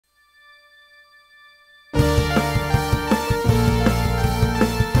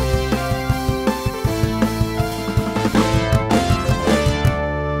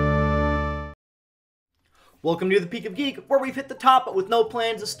Welcome to the Peak of Geek, where we've hit the top but with no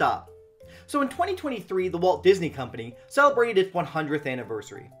plans to stop. So in 2023, the Walt Disney Company celebrated its 100th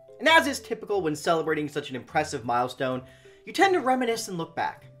anniversary. And as is typical when celebrating such an impressive milestone, you tend to reminisce and look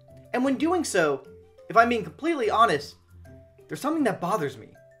back. And when doing so, if I'm being completely honest, there's something that bothers me,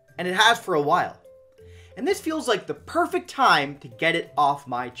 and it has for a while. And this feels like the perfect time to get it off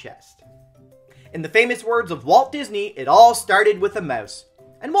my chest. In the famous words of Walt Disney, it all started with a mouse.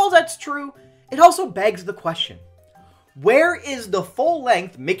 And while that's true, it also begs the question, where is the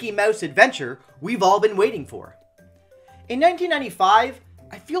full-length Mickey Mouse adventure we've all been waiting for? In 1995,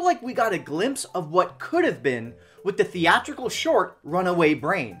 I feel like we got a glimpse of what could have been with the theatrical short Runaway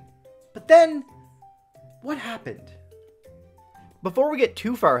Brain. But then, what happened? Before we get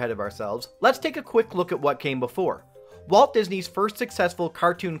too far ahead of ourselves, let's take a quick look at what came before. Walt Disney's first successful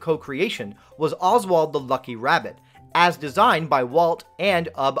cartoon co-creation was Oswald the Lucky Rabbit, as designed by Walt and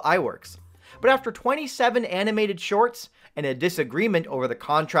Ub Iwerks. But after 27 animated shorts and a disagreement over the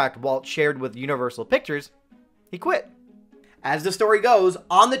contract Walt shared with Universal Pictures, he quit. As the story goes,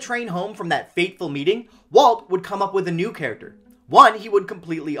 on the train home from that fateful meeting, Walt would come up with a new character, one he would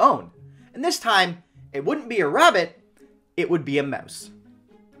completely own. And this time, it wouldn't be a rabbit, it would be a mouse.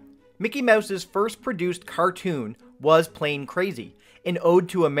 Mickey Mouse's first produced cartoon was Plain Crazy, an ode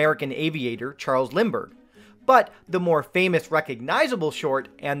to American aviator Charles Lindbergh. But the more famous recognizable short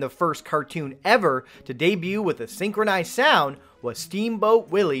and the first cartoon ever to debut with a synchronized sound was Steamboat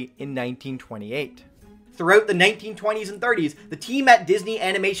Willie in 1928. Throughout the 1920s and 30s, the team at Disney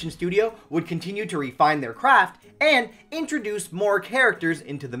Animation Studio would continue to refine their craft and introduce more characters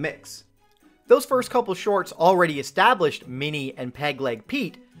into the mix. Those first couple shorts already established Minnie and Pegleg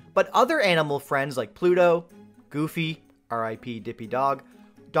Pete, but other animal friends like Pluto, Goofy, R.I.P. Dippy Dog,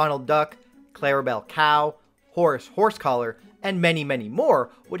 Donald Duck, Clarabelle Cow, Horace Horsecollar, and many, many more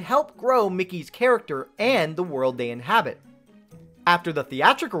would help grow Mickey's character and the world they inhabit. After the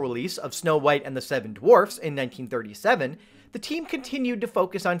theatrical release of Snow White and the Seven Dwarfs in 1937, the team continued to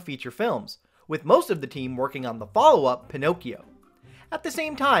focus on feature films, with most of the team working on the follow-up, Pinocchio. At the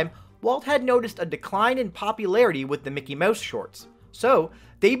same time, Walt had noticed a decline in popularity with the Mickey Mouse shorts, so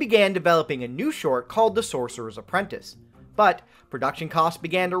they began developing a new short called The Sorcerer's Apprentice. But production costs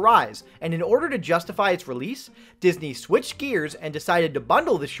began to rise, and in order to justify its release, Disney switched gears and decided to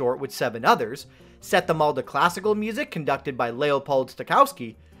bundle the short with 7 others, set them all to classical music conducted by Leopold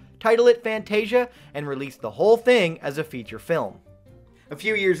Stokowski, title it Fantasia, and release the whole thing as a feature film. A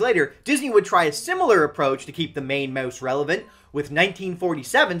few years later, Disney would try a similar approach to keep the main mouse relevant, with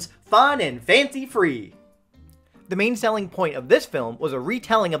 1947's Fun and Fancy Free. The main selling point of this film was a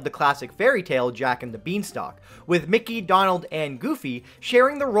retelling of the classic fairy tale Jack and the Beanstalk, with Mickey, Donald, and Goofy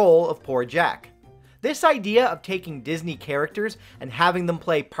sharing the role of poor Jack. This idea of taking Disney characters and having them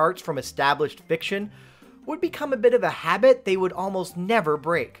play parts from established fiction would become a bit of a habit they would almost never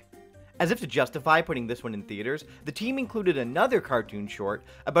break. As if to justify putting this one in theaters, the team included another cartoon short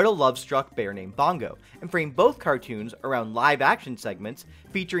about a love-struck bear named Bongo, and framed both cartoons around live-action segments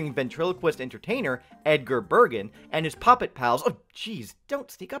featuring ventriloquist entertainer Edgar Bergen and his puppet pals. Oh jeez, don't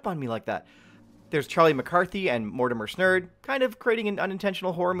sneak up on me like that. There's Charlie McCarthy and Mortimer Snerd, kind of creating an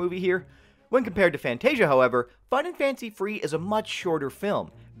unintentional horror movie here. When compared to Fantasia, however, Fun and Fancy Free is a much shorter film,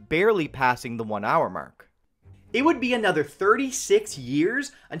 barely passing the 1-hour mark. It would be another 36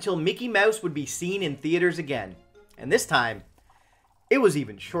 years until Mickey Mouse would be seen in theaters again. And this time, it was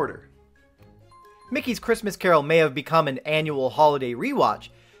even shorter. Mickey's Christmas Carol may have become an annual holiday rewatch,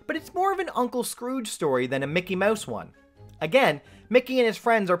 but it's more of an Uncle Scrooge story than a Mickey Mouse one. Again, Mickey and his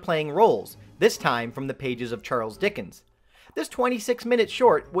friends are playing roles, this time from the pages of Charles Dickens. This 26-minute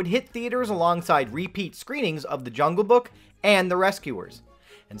short would hit theaters alongside repeat screenings of The Jungle Book and The Rescuers.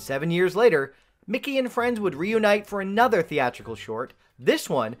 And 7 years later, Mickey and friends would reunite for another theatrical short, this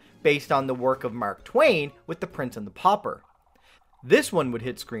one based on the work of Mark Twain with The Prince and the Pauper. This one would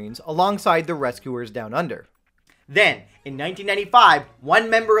hit screens alongside The Rescuers Down Under. Then, in 1995, one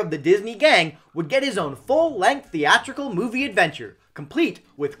member of the Disney gang would get his own full-length theatrical movie adventure, complete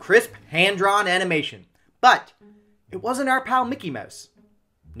with crisp, hand-drawn animation. But it wasn't our pal Mickey Mouse.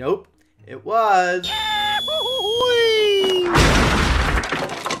 Nope, it was...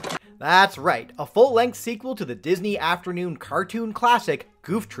 That's right, a full-length sequel to the Disney afternoon cartoon classic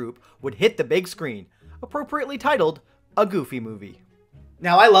Goof Troop would hit the big screen, appropriately titled A Goofy Movie.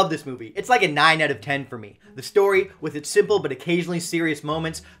 Now, I love this movie. It's like a 9 out of 10 for me. The story, with its simple but occasionally serious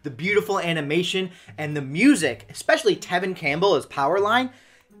moments, the beautiful animation, and the music, especially Tevin Campbell as Powerline,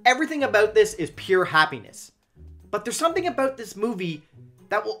 everything about this is pure happiness. But there's something about this movie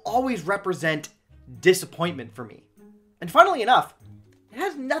that will always represent disappointment for me. And funnily enough, It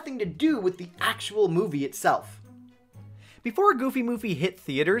has nothing to do with the actual movie itself. Before Goofy Movie hit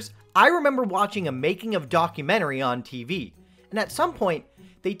theaters, I remember watching a making of documentary on TV, and at some point,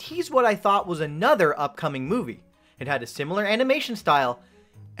 they teased what I thought was another upcoming movie. It had a similar animation style,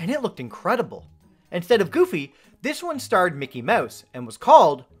 and it looked incredible. Instead of Goofy, this one starred Mickey Mouse and was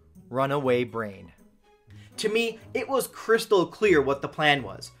called Runaway Brain. To me, it was crystal clear what the plan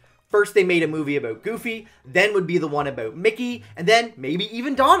was. First they made a movie about Goofy, then would be the one about Mickey, and then maybe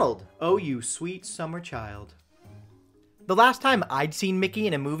even Donald. Oh, you sweet summer child. The last time I'd seen Mickey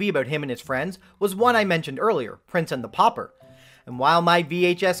in a movie about him and his friends was one I mentioned earlier, Prince and the Pauper. And while my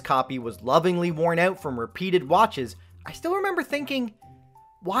VHS copy was lovingly worn out from repeated watches, I still remember thinking,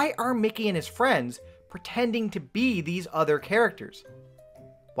 why are Mickey and his friends pretending to be these other characters?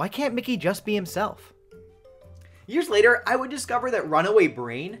 Why can't Mickey just be himself? Years later, I would discover that Runaway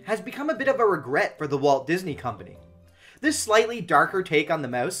Brain has become a bit of a regret for the Walt Disney Company. This slightly darker take on the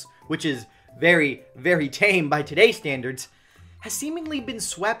mouse, which is very, very tame by today's standards, has seemingly been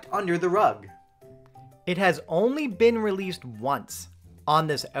swept under the rug. It has only been released once, on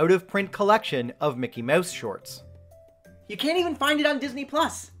this out-of-print collection of Mickey Mouse shorts. You can't even find it on Disney+.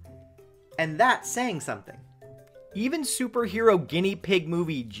 And that's saying something. Even superhero guinea pig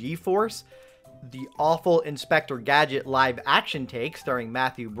movie G-Force, the awful Inspector Gadget live-action take starring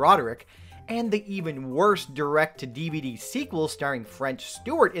Matthew Broderick, and the even worse direct-to-DVD sequel starring French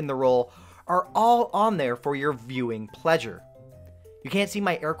Stewart in the role are all on there for your viewing pleasure. You can't see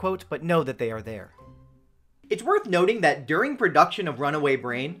my air quotes, but know that they are there. It's worth noting that during production of Runaway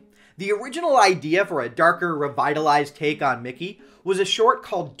Brain, the original idea for a darker, revitalized take on Mickey was a short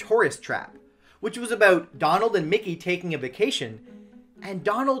called Tourist Trap, which was about Donald and Mickey taking a vacation, and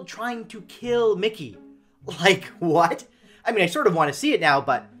Donald trying to kill Mickey. Like, what? I mean, I sort of want to see it now,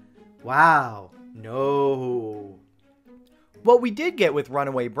 but wow, no. What we did get with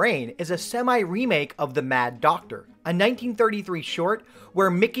Runaway Brain is a semi-remake of The Mad Doctor, a 1933 short where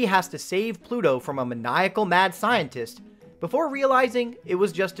Mickey has to save Pluto from a maniacal mad scientist before realizing it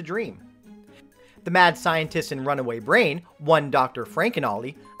was just a dream. The mad scientist in Runaway Brain, one Dr.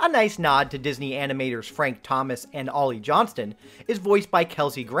 Frankenolly, a nice nod to Disney animators Frank Thomas and Ollie Johnston, is voiced by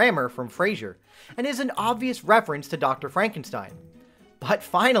Kelsey Grammer from Frasier, and is an obvious reference to Dr. Frankenstein. But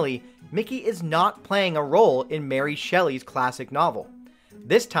finally, Mickey is not playing a role in Mary Shelley's classic novel.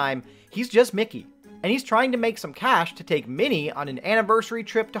 This time, he's just Mickey, and he's trying to make some cash to take Minnie on an anniversary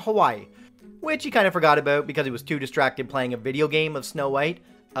trip to Hawaii, which he kind of forgot about because he was too distracted playing a video game of Snow White.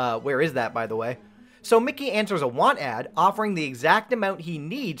 Where is that, by the way? So Mickey answers a want ad offering the exact amount he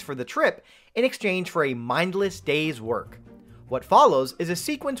needs for the trip in exchange for a mindless day's work. What follows is a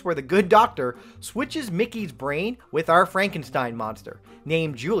sequence where the good doctor switches Mickey's brain with our Frankenstein monster,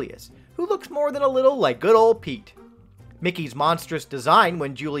 named Julius, who looks more than a little like good old Pete. Mickey's monstrous design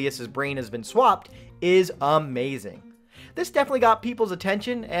when Julius's brain has been swapped is amazing. This definitely got people's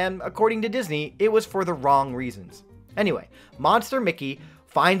attention, and according to Disney, it was for the wrong reasons. Anyway, Monster Mickey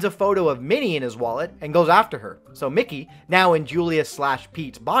finds a photo of Minnie in his wallet and goes after her, so Mickey, now in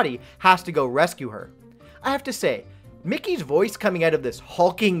Julius/Pete's body, has to go rescue her. I have to say, Mickey's voice coming out of this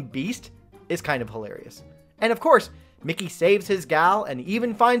hulking beast is kind of hilarious. And of course, Mickey saves his gal and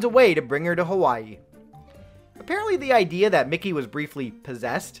even finds a way to bring her to Hawaii. Apparently the idea that Mickey was briefly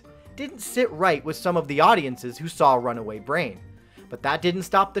possessed didn't sit right with some of the audiences who saw Runaway Brain. But that didn't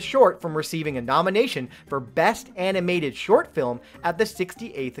stop the short from receiving a nomination for Best Animated Short Film at the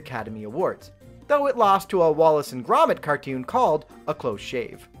 68th Academy Awards, though it lost to a Wallace and Gromit cartoon called A Close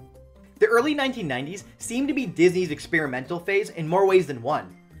Shave. The early 1990s seemed to be Disney's experimental phase in more ways than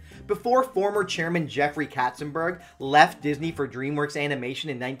one. Before former chairman Jeffrey Katzenberg left Disney for DreamWorks Animation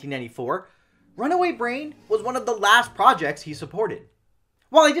in 1994, Runaway Brain was one of the last projects he supported.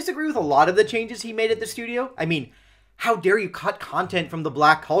 While I disagree with a lot of the changes he made at the studio, I mean, how dare you cut content from the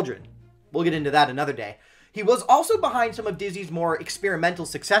Black Cauldron? We'll get into that another day. He was also behind some of Disney's more experimental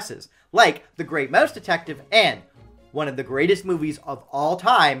successes, like The Great Mouse Detective and one of the greatest movies of all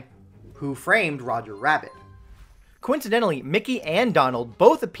time, Who Framed Roger Rabbit? Coincidentally, Mickey and Donald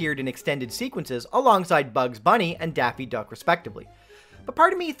both appeared in extended sequences alongside Bugs Bunny and Daffy Duck respectively. But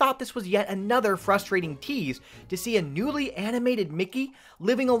part of me thought this was yet another frustrating tease to see a newly animated Mickey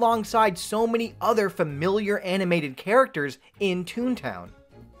living alongside so many other familiar animated characters in Toontown.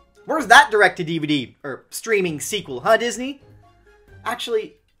 Where's that direct-to-DVD, or streaming sequel, huh, Disney?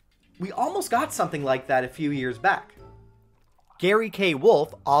 Actually, we almost got something like that a few years back. Gary K.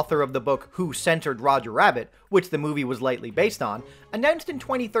 Wolfe, author of the book Who Censored Roger Rabbit, which the movie was lightly based on, announced in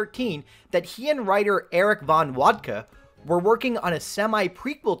 2013 that he and writer Eric von Wodka were working on a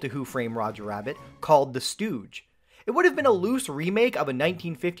semi-prequel to Who Framed Roger Rabbit called The Stooge. It would have been a loose remake of a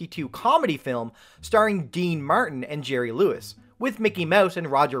 1952 comedy film starring Dean Martin and Jerry Lewis, with Mickey Mouse and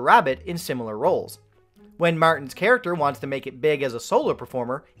Roger Rabbit in similar roles. When Martin's character wants to make it big as a solo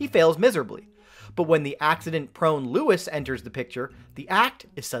performer, he fails miserably. But when the accident-prone Lewis enters the picture, the act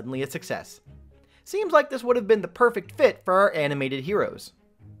is suddenly a success. Seems like this would have been the perfect fit for our animated heroes.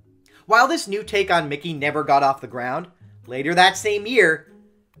 While this new take on Mickey never got off the ground, later that same year,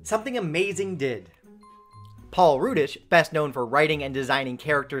 something amazing did. Paul Rudish, best known for writing and designing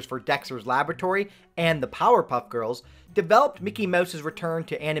characters for Dexter's Laboratory and the Powerpuff Girls, developed Mickey Mouse's return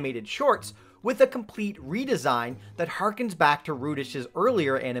to animated shorts with a complete redesign that harkens back to Rudish's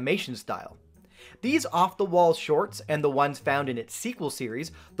earlier animation style. These off-the-wall shorts and the ones found in its sequel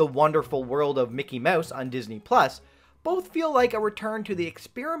series, The Wonderful World of Mickey Mouse on Disney+, both feel like a return to the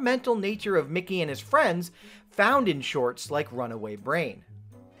experimental nature of Mickey and his friends found in shorts like Runaway Brain.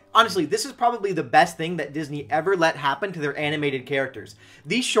 Honestly, this is probably the best thing that Disney ever let happen to their animated characters.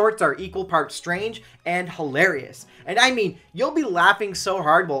 These shorts are equal parts strange and hilarious. And I mean, you'll be laughing so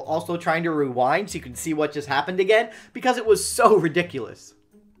hard while also trying to rewind so you can see what just happened again, because it was so ridiculous.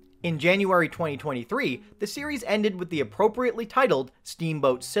 In January 2023, the series ended with the appropriately titled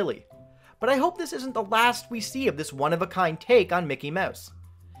Steamboat Silly. But I hope this isn't the last we see of this one-of-a-kind take on Mickey Mouse.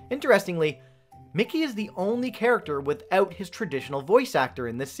 Interestingly, Mickey is the only character without his traditional voice actor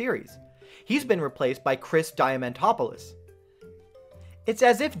in this series. He's been replaced by Chris Diamantopoulos. It's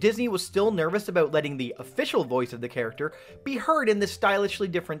as if Disney was still nervous about letting the official voice of the character be heard in this stylishly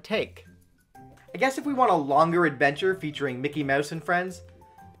different take. I guess if we want a longer adventure featuring Mickey Mouse and friends,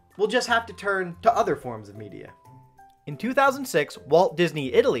 we'll just have to turn to other forms of media. In 2006, Walt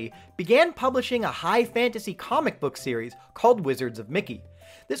Disney Italy began publishing a high fantasy comic book series called Wizards of Mickey.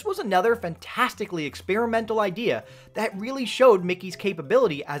 This was another fantastically experimental idea that really showed Mickey's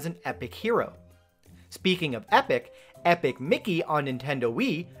capability as an epic hero. Speaking of epic, Epic Mickey on Nintendo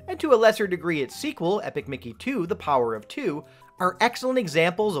Wii, and to a lesser degree its sequel, Epic Mickey 2: The Power of Two, are excellent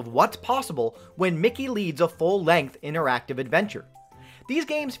examples of what's possible when Mickey leads a full-length interactive adventure. These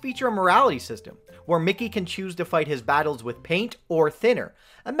games feature a morality system, where Mickey can choose to fight his battles with paint or thinner,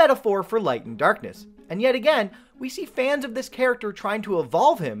 a metaphor for light and darkness. And yet again, we see fans of this character trying to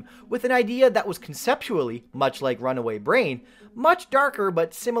evolve him with an idea that was conceptually, much like Runaway Brain, much darker,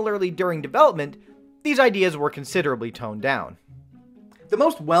 but similarly during development, these ideas were considerably toned down. The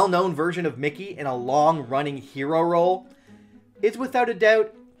most well-known version of Mickey in a long-running hero role is without a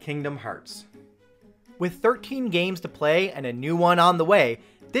doubt Kingdom Hearts. With 13 games to play and a new one on the way,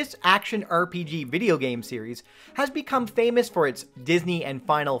 this action RPG video game series has become famous for its Disney and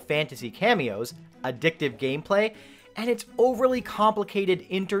Final Fantasy cameos, addictive gameplay, and its overly complicated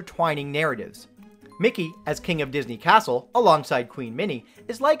intertwining narratives. Mickey, as King of Disney Castle, alongside Queen Minnie,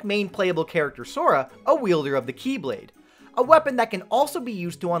 is like main playable character Sora, a wielder of the Keyblade, a weapon that can also be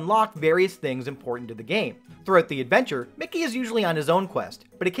used to unlock various things important to the game. Throughout the adventure, Mickey is usually on his own quest,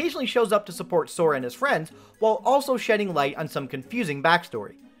 but occasionally shows up to support Sora and his friends, while also shedding light on some confusing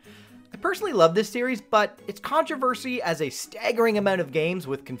backstory. I personally love this series, but its controversy as a staggering amount of games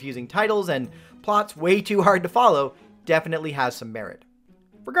with confusing titles and plots way too hard to follow definitely has some merit.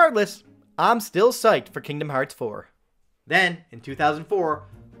 Regardless, I'm still psyched for Kingdom Hearts 4. Then, in 2004,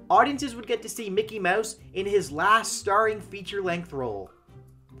 audiences would get to see Mickey Mouse in his last starring feature-length role,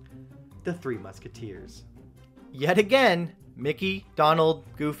 The Three Musketeers. Yet again, Mickey, Donald,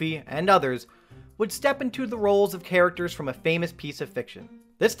 Goofy, and others would step into the roles of characters from a famous piece of fiction,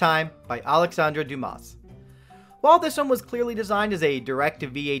 this time by Alexandre Dumas. While this one was clearly designed as a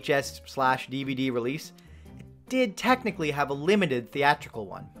direct-to-VHS/DVD release, it did technically have a limited theatrical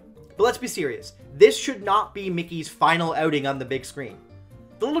one. But let's be serious, this should not be Mickey's final outing on the big screen.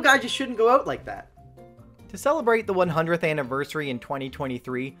 The little guy just shouldn't go out like that. To celebrate the 100th anniversary in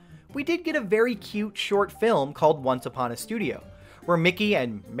 2023, we did get a very cute short film called Once Upon a Studio, where Mickey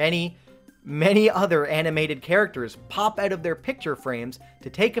and many other animated characters pop out of their picture frames to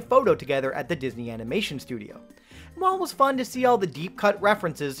take a photo together at the Disney Animation Studio. And while it was fun to see all the deep-cut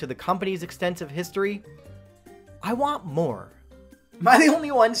references to the company's extensive history, I want more. Am I the only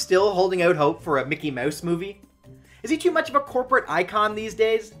one still holding out hope for a Mickey Mouse movie? Is he too much of a corporate icon these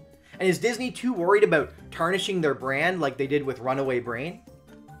days? And is Disney too worried about tarnishing their brand like they did with Runaway Brain?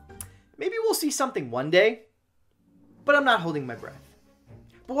 Maybe we'll see something one day, but I'm not holding my breath.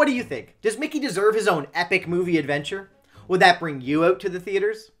 But what do you think? Does Mickey deserve his own epic movie adventure? Would that bring you out to the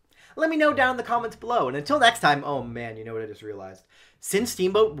theaters? Let me know down in the comments below. And until next time, oh man, you know what I just realized? Since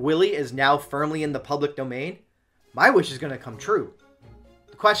Steamboat Willie is now firmly in the public domain, my wish is going to come true.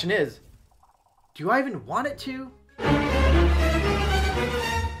 The question is, do I even want it to?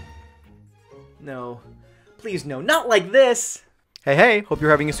 No. Please no, not like this! Hey, hope you're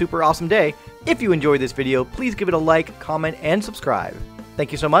having a super awesome day. If you enjoyed this video, please give it a like, comment, and subscribe.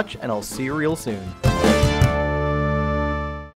 Thank you so much, and I'll see you real soon.